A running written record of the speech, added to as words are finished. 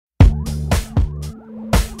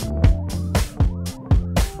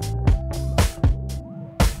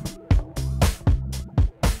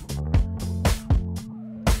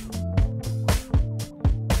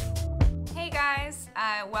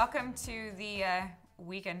welcome to the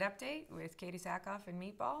weekend update with Katee Sackhoff and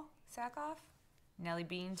Meatball Sackhoff. Nelly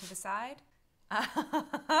Bean to the side.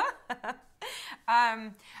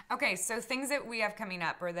 Okay, so things that we have coming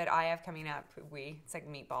up, or that I have coming up, it's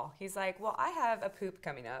like Meatball. He's like, well, I have a poop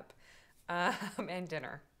coming up, and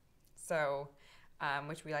dinner. So,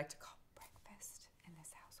 which we like to call breakfast in this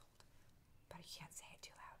household. But you can't say it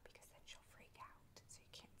too loud because then she'll freak out. So you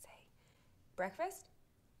can't say breakfast.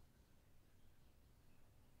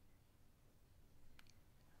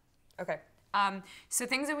 Okay, so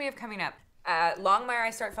things that we have coming up. Longmire, I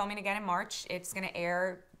start filming again in March. It's going to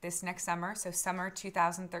air this next summer, so summer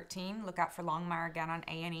 2013. Look out for Longmire again on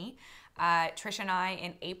A&E. Trish and I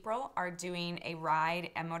in April are doing a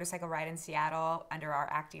motorcycle ride in Seattle under our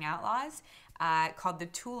Acting Outlaws called the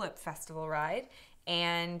Tulip Festival Ride.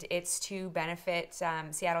 And it's to benefit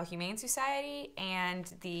Seattle Humane Society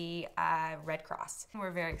and the Red Cross.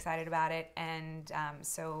 We're very excited about it, and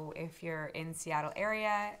so if you're in Seattle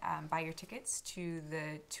area, buy your tickets to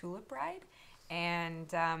the Tulip Ride and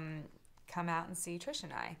come out and see Trish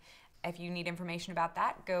and I. If you need information about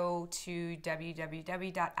that, go to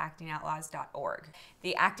www.actingoutlaws.org.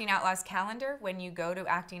 The Acting Outlaws calendar, when you go to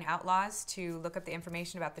Acting Outlaws to look up the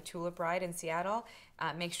information about the Tulip Ride in Seattle,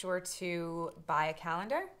 make sure to buy a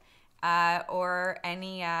calendar or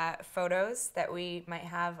any photos that we might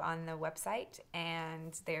have on the website.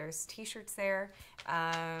 And there's t-shirts there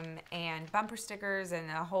and bumper stickers and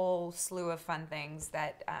a whole slew of fun things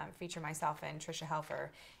that feature myself and Trisha Helfer.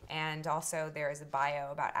 And also there is a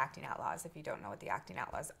bio about Acting Outlaws if you don't know what the Acting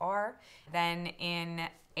Outlaws are. Then in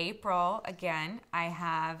April, again, I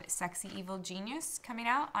have Sexy Evil Genius coming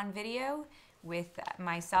out on video with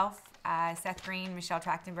myself, Seth Green, Michelle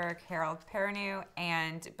Trachtenberg, Harold Perrineau,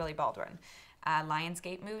 and Billy Baldwin.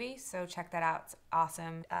 Lionsgate movie, so check that out. It's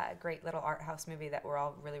awesome. Great little art house movie that we're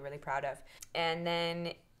all really, really proud of. And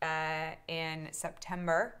then in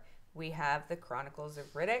September, we have The Chronicles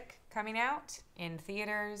of Riddick coming out in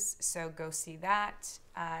theaters, so go see that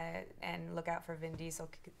and look out for Vin Diesel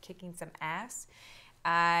kicking some ass.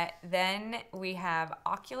 Then we have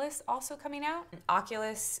Oculus also coming out.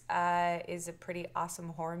 Oculus is a pretty awesome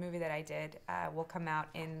horror movie that I did. Will come out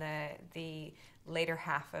in the later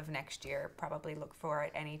half of next year. Probably look for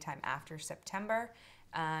it anytime after September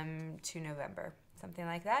to November, something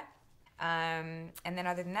like that. And then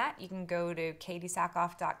other than that, you can go to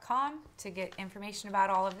kateesackhoff.com to get information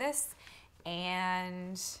about all of this.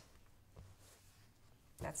 And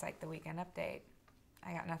that's like the weekend update.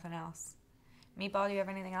 I got nothing else. Meatball, do you have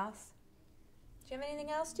anything else? Do you have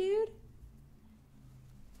anything else, dude?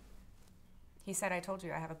 He said, I told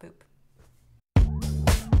you I have a poop.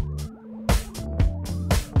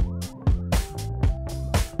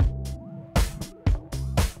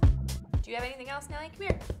 Do you have anything else, Nelly? Come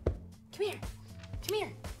here. Come here. Come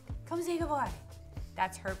here. Come say good boy.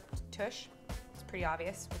 That's her tush. It's pretty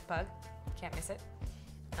obvious with Pug. Can't miss it.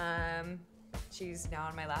 She's now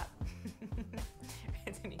on my lap.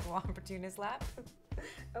 It's an equal opportunist lap.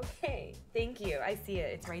 Okay, thank you. I see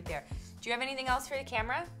it. It's right there. Do you have anything else for the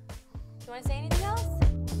camera? Do you want to say anything else?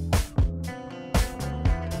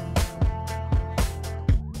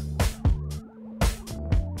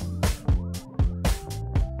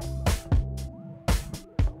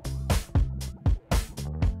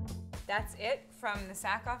 That's it from the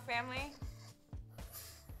Sackhoff family.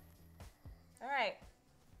 All right.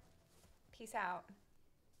 Peace out.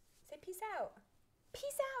 Say peace out. Peace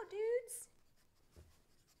out, dudes.